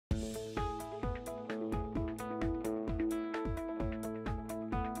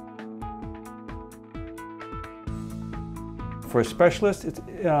For a specialist, it's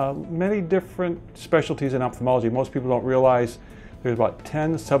many different specialties in ophthalmology. Most people don't realize there's about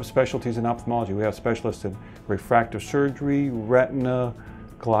 10 subspecialties in ophthalmology. We have specialists in refractive surgery, retina,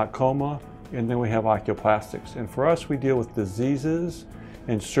 glaucoma, and then we have oculoplastics. And for us, we deal with diseases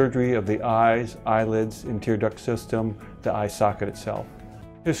and surgery of the eyes, eyelids, interior duct system, the eye socket itself.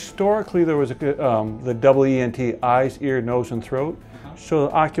 Historically, there was the double ENT, eyes, ear, nose, and throat. So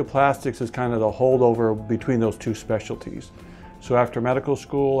oculoplastics is kind of the holdover between those two specialties. So after medical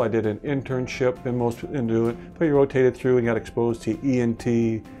school, I did an internship into it, but you rotated through and got exposed to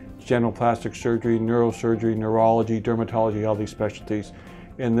ENT, general plastic surgery, neurosurgery, neurology, dermatology, all these specialties.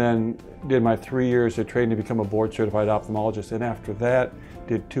 And then did my 3 years of training to become a board certified ophthalmologist. And after that,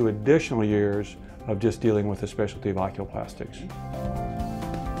 did 2 additional years of just dealing with the specialty of oculoplastics.